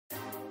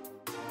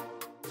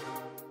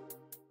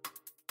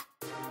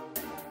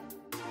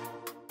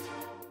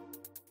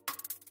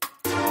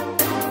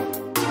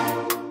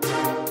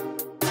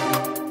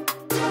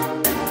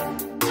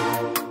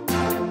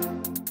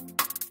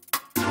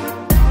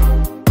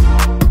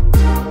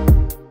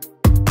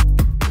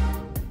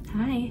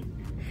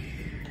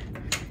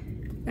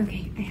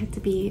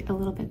be a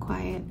little bit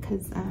quiet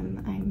because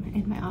I'm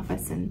in my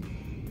office and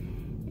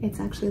it's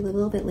actually a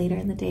little bit later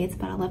in the day. It's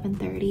about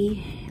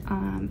 11:30,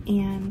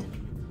 and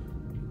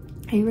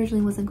I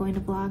originally wasn't going to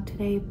vlog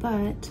today,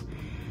 but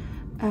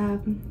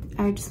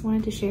I just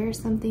wanted to share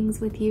some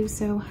things with you.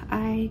 So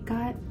I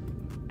got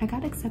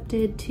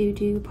accepted to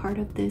do part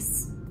of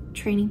this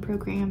training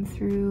program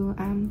through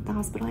the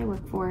hospital I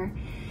work for,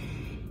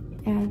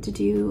 to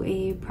do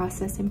a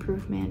process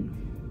improvement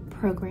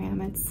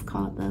program. It's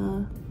called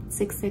the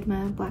Six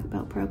Sigma Black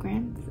Belt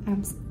program.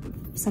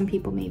 Some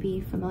people may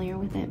be familiar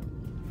with it,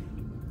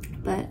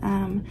 but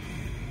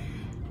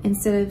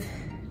instead of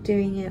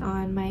doing it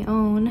on my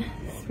own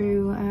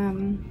through,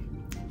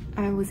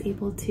 I was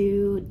able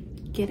to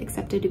get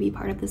accepted to be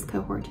part of this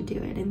cohort to do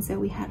it. And so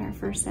we had our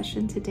first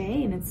session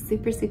today, and it's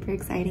super, super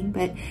exciting.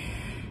 But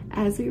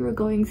as we were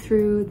going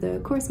through the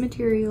course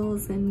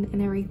materials and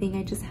everything,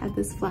 I just had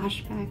this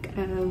flashback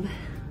of,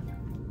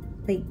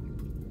 like,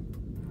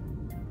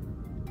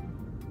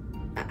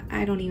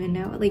 I don't even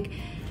know, like,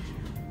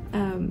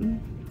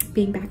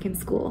 being back in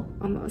school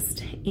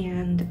almost,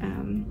 and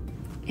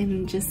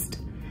just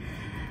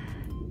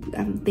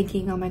I'm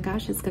thinking, oh my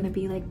gosh, it's gonna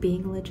be like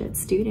being a legit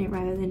student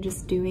rather than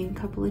just doing a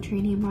couple of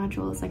training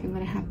modules. Like, I'm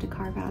gonna have to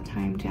carve out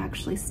time to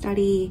actually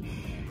study,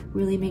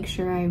 really make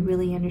sure I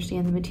really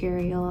understand the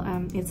material.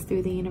 It's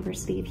through the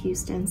University of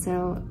Houston,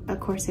 so of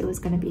course it was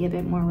gonna be a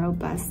bit more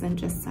robust than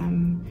just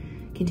some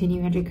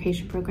continuing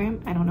education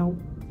program. I don't know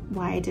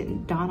why it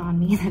didn't dawn on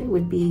me that it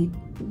would be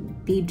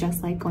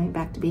just like going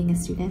back to being a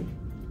student.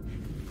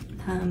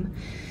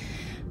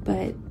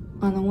 But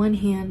on the one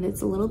hand,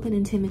 it's a little bit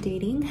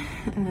intimidating,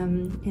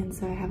 and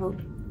so I have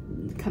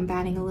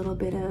combating a little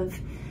bit of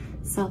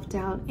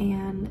self-doubt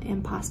and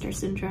imposter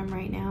syndrome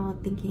right now,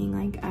 thinking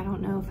like, I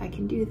don't know if I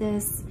can do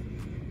this.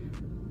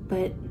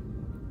 But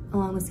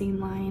along the same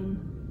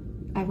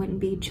line, I wouldn't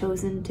be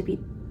chosen to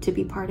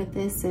be part of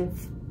this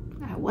if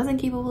I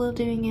wasn't capable of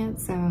doing it.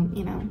 So,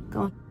 you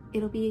know,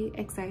 it'll be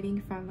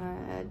exciting from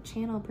a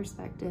channel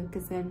perspective,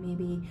 because then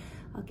maybe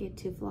I'll get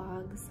to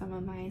vlog some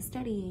of my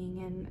studying,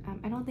 and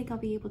I don't think I'll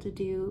be able to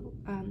do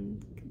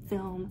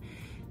film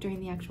during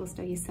the actual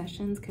study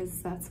sessions,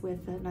 because that's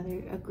with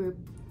a group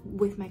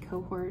with my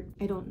cohort.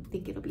 I don't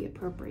think it'll be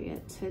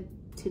appropriate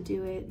to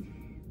do it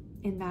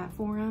in that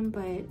forum,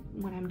 but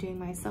when I'm doing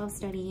my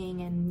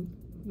self-studying and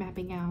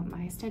mapping out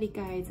my study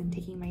guides and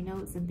taking my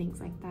notes and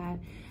things like that,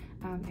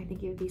 I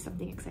think it would be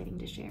something exciting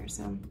to share.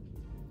 So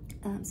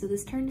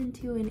this turned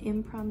into an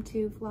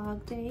impromptu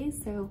vlog day.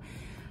 So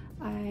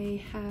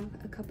I have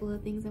a couple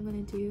of things I'm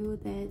gonna do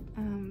that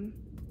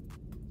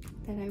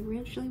I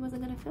originally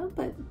wasn't gonna film,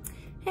 but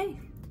hey,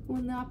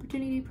 when the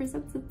opportunity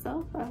presents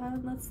itself,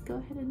 let's go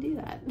ahead and do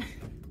that.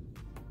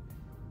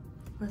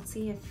 Let's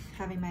see if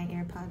having my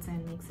AirPods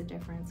in makes a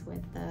difference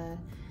with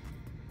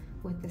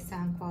the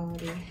sound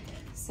quality.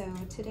 So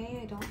today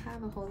I don't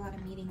have a whole lot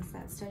of meetings.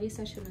 That study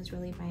session was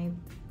really my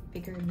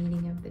bigger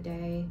meeting of the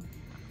day.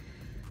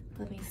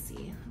 Let me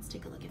see, let's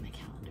take a look at my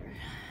calendar.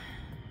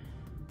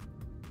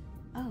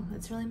 Oh,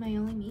 it's really my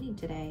only meeting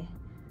today.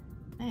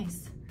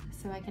 Nice,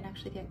 so I can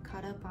actually get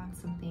caught up on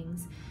some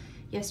things.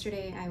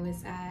 Yesterday I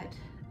was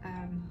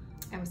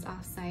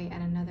off-site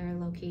at another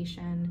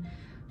location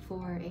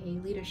for a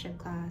leadership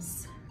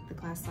class. The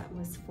class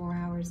was 4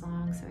 hours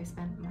long, so I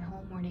spent my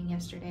whole morning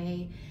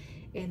yesterday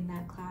in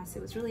that class.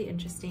 It was really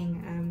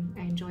interesting.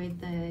 I enjoyed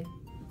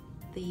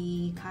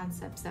the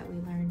concepts that we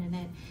learned in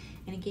it,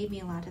 and it gave me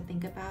a lot to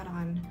think about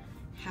on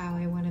how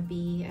I want to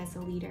be as a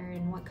leader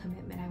and what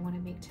commitment I want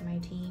to make to my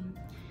team.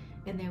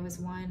 And there was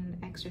one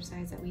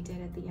exercise that we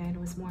did at the end. It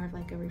was more of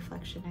like a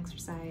reflection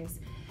exercise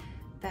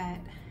that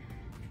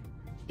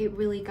it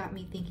really got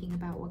me thinking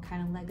about what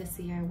kind of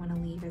legacy I want to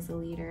leave as a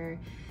leader,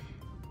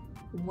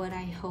 what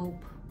I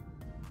hope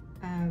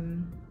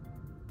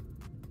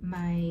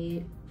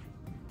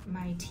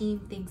my team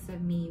thinks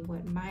of me,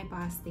 what my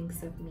boss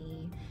thinks of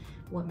me,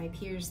 what my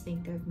peers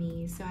think of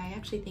me. So I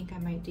actually think I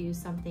might do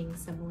something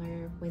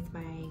similar with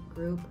my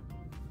group,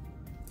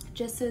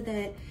 just so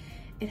that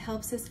it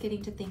helps us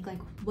getting to think like,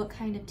 what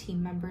kind of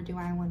team member do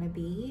I want to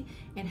be,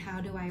 and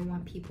how do I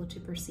want people to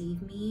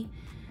perceive me,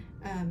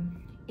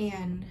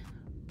 and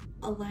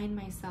align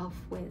myself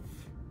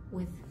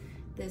with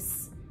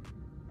this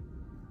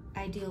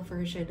ideal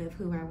version of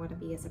who I want to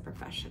be as a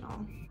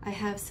professional. I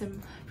have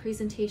some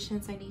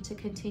presentations I need to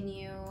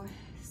continue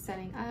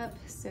setting up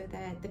so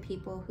that the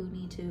people who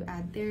need to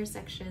add their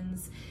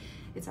sections,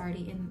 it's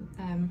already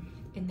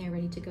in there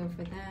ready to go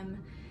for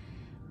them.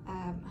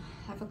 I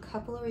have a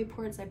couple of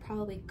reports I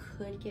probably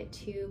could get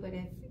to, but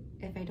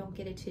if I don't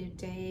get it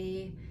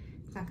today,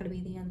 it's not going to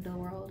be the end of the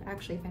world.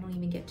 Actually, if I don't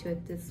even get to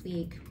it this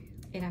week,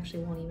 it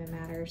actually won't even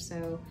matter.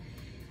 So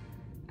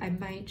I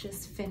might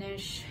just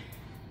finish.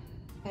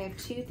 I have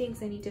two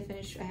things I need to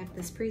finish. I have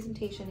this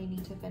presentation I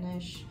need to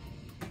finish.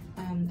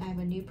 I have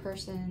a new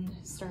person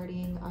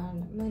starting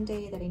on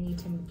Monday that I need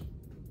to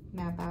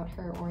map out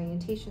her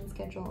orientation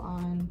schedule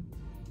on.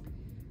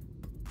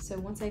 So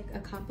once I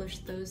accomplish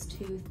those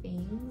two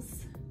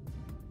things,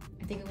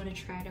 I think I'm going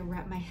to try to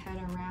wrap my head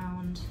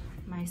around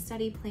my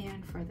study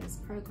plan for this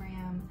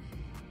program,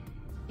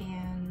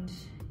 and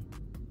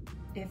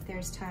if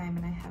there's time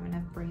and I have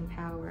enough brain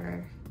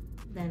power,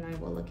 then I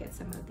will look at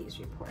some of these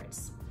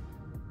reports.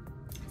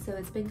 So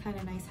it's been kind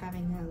of nice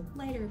having a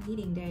lighter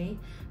meeting day.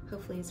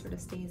 Hopefully it sort of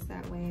stays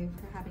that way.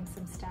 For having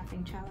some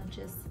staffing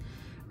challenges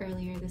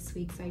earlier this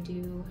week, so I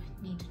do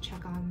need to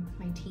check on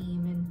my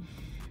team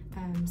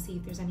and see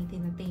if there's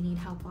anything that they need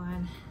help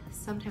on.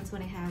 Sometimes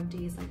when I have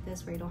days like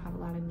this where I don't have a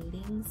lot of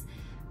meetings,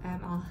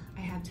 I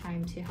have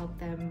time to help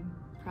them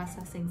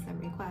processing some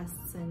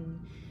requests and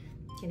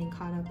getting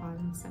caught up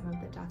on some of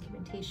the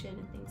documentation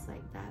and things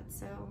like that.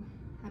 So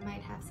I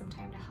might have some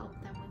time to help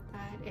them with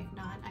that. If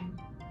not,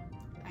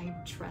 I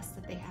trust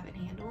that they have it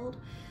handled.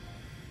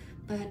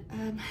 But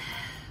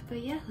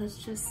yeah, let's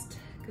just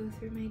go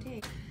through my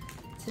day.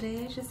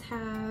 Today I just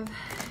have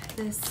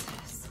this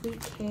sweet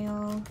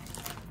kale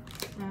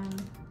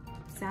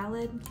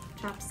salad,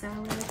 chopped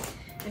salad,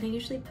 and I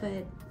usually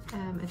put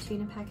a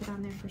tuna packet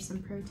on there for some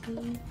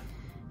protein,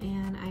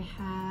 and I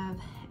have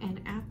an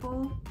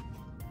apple.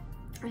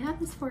 I have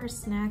this for a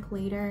snack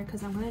later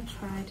because I'm gonna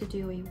try to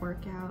do a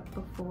workout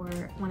before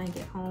when I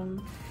get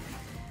home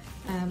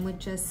with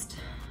just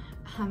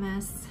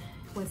hummus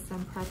with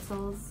some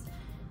pretzels.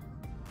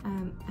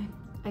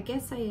 I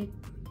guess I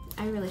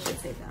really should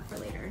save that for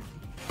later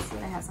so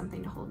that I have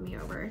something to hold me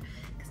over,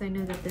 because I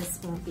know that this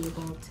won't be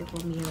able to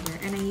hold me over.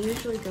 And I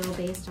usually go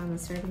based on the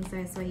serving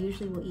size, so I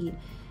usually will eat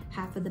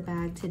half of the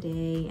bag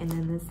today and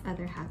then this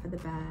other half of the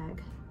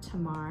bag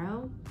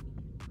tomorrow.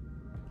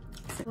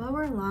 So while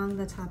we're along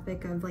the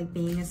topic of like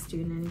being a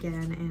student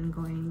again and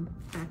going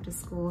back to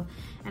school,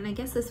 and I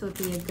guess this would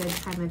be a good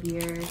time of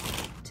year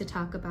to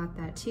talk about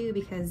that too,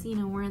 because you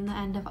know, we're in the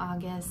end of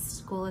August,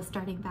 school is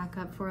starting back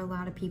up for a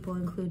lot of people,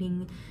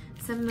 including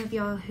some of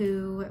y'all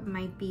who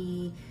might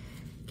be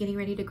getting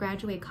ready to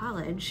graduate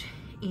college.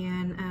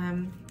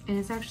 And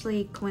it's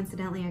actually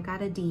coincidentally, I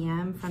got a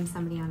DM from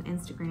somebody on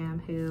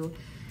Instagram who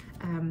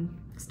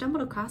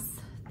stumbled across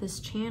this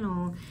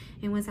channel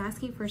and was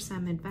asking for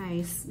some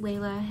advice.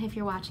 Layla, if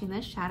you're watching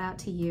this, shout out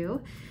to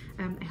you.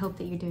 I hope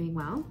that you're doing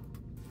well.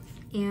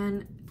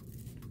 And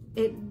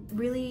it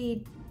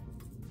really,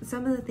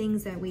 some of the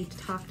things that we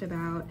talked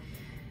about,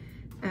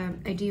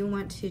 I do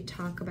want to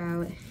talk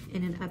about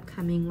in an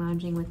upcoming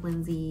Lounging with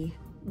Lindsay.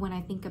 When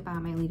I think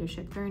about my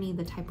leadership journey,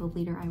 the type of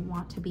leader I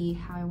want to be,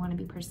 how I want to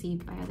be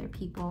perceived by other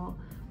people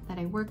that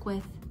I work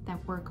with,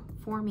 that work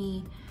for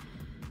me,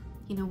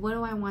 you know, what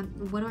do I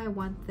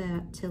want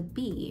that to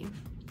be?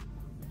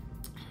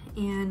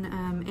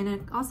 And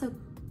it also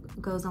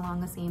goes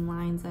along the same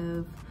lines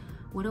of,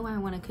 what do I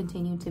want to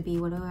continue to be?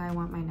 What do I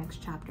want my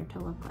next chapter to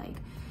look like?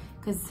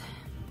 Because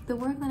the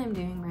work that I'm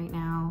doing right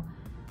now,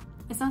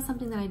 it's not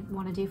something that I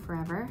want to do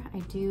forever. I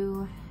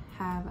do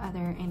have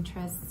other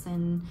interests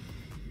in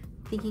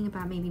thinking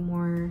about maybe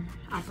more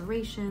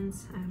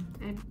operations.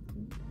 And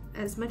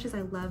as much as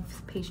I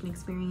love patient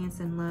experience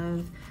and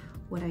love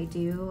what I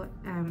do,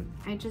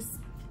 I just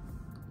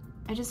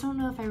don't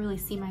know if I really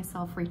see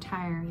myself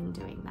retiring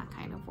doing that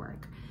kind of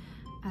work.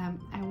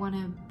 I want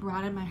to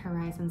broaden my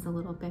horizons a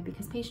little bit,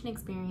 because patient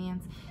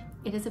experience,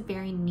 it is a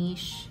very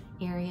niche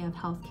area of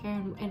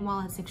healthcare, and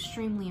while it's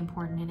extremely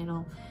important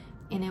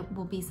and it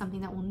will be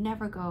something that will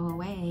never go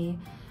away,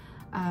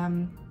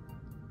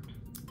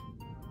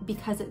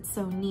 because it's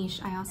so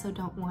niche, I also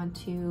don't want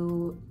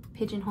to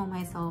pigeonhole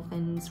myself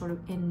and sort of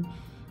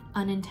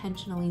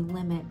unintentionally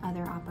limit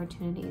other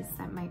opportunities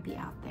that might be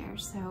out there.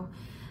 So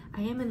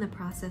I am in the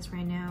process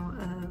right now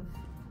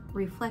of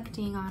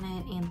reflecting on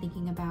it and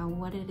thinking about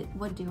what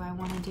do I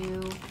want to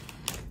do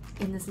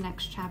in this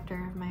next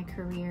chapter of my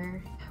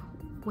career.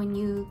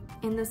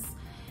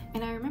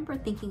 And I remember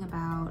thinking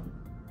about,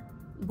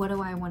 what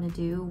do I want to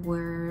do,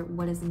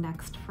 what is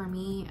next for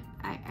me?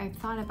 I've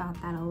thought about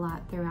that a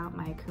lot throughout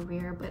my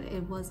career, but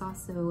it was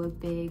also a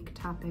big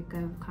topic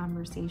of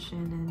conversation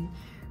and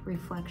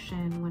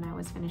reflection when I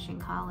was finishing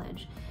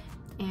college.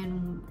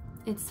 And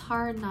it's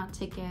hard not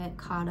to get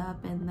caught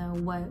up in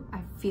what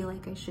I feel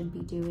like I should be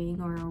doing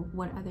or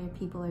what other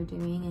people are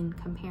doing, and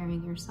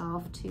comparing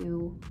yourself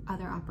to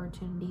other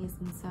opportunities.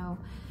 And so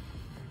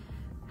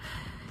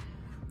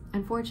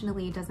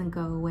unfortunately, it doesn't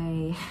go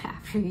away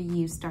after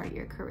you start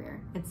your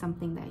career. It's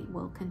something that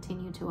will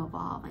continue to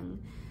evolve and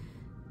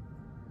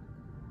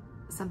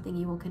something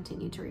you will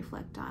continue to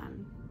reflect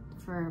on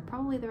for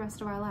probably the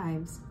rest of our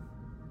lives.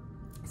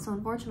 So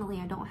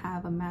unfortunately, I don't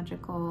have a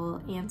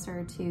magical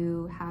answer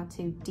to how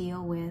to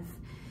deal with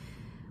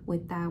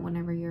that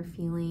whenever you're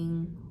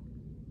feeling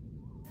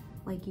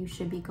like you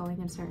should be going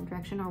in a certain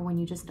direction, or when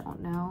you just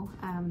don't know.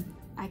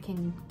 I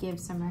can give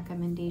some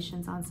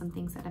recommendations on some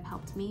things that have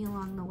helped me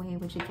along the way,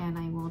 which again,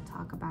 I will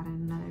talk about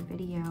in another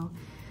video.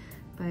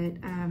 But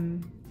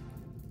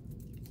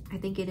I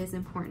think it is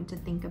important to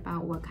think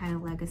about what kind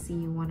of legacy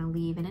you want to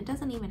leave. And it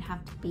doesn't even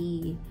have to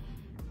be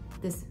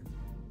this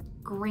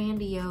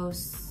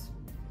grandiose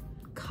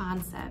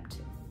concept.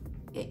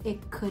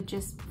 It could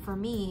just, for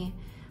me,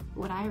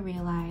 what I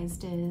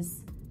realized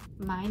is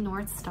my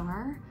North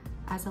Star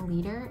as a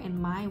leader,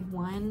 and my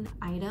one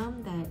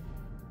item that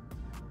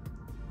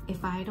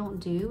if I don't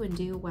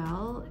do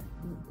well,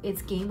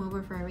 it's game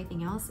over for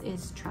everything else,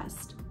 is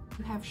trust.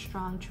 You have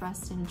strong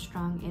trust and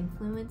strong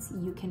influence,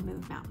 you can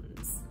move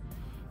mountains.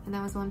 And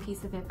that was one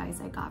piece of advice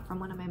I got from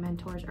one of my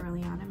mentors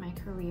early on in my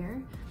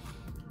career.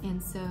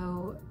 And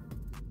so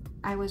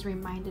I was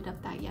reminded of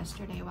that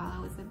yesterday while I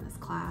was in this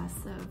class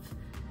of,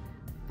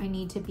 I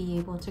need to be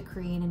able to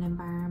create an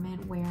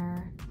environment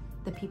where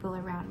the people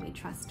around me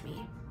trust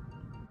me.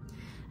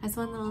 That's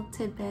one little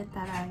tidbit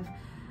that I've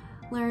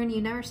learned.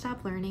 You never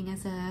stop learning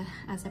as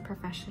a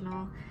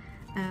professional.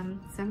 So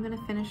I'm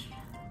gonna finish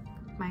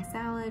my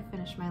salad,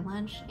 finish my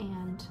lunch,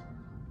 and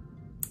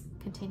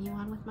continue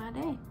on with my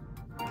day.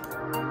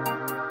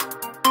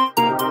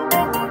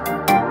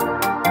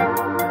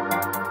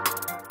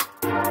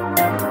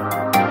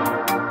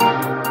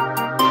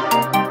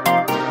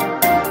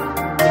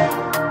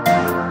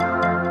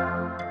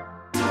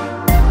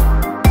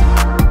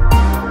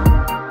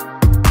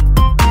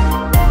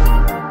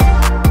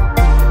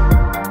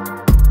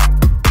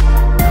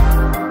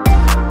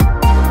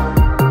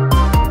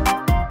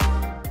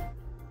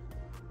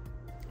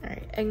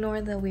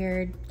 Ignore the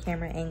weird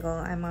camera angle.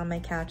 I'm on my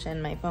couch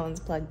and my phone's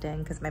plugged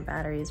in because my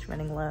battery is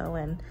running low,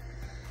 and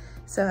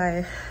so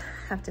I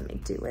have to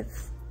make do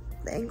with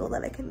the angle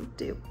that I can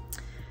do.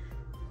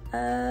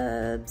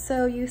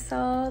 So you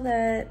saw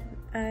that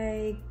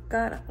I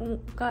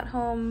got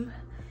home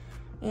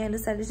and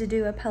decided to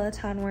do a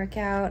Peloton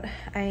workout.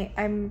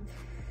 I'm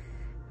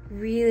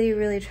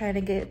really trying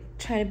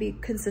to be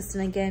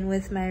consistent again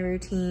with my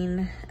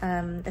routine,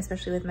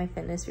 especially with my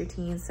fitness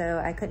routine. So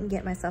I couldn't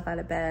get myself out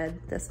of bed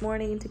this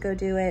morning to go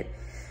do it,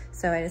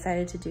 so I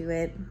decided to do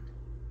it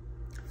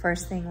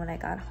first thing when I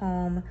got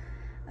home,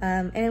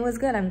 and it was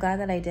good. I'm glad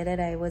that I did it.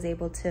 I was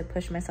able to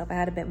push myself. I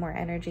had a bit more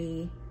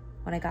energy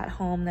when I got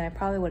home than I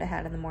probably would have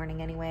had in the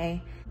morning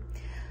anyway.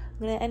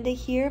 I'm gonna end it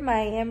here,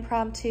 my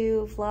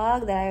impromptu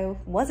vlog that I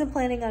wasn't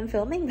planning on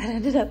filming, but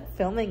ended up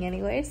filming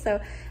anyway.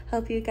 So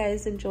hope you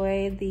guys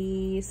enjoy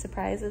the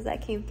surprises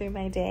that came through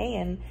my day,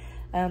 and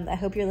I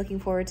hope you're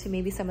looking forward to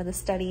maybe some of the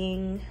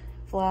studying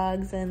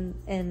vlogs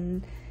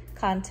and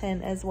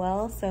content as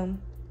well. So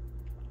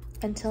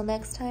until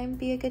next time,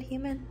 be a good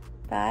human.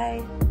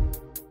 Bye.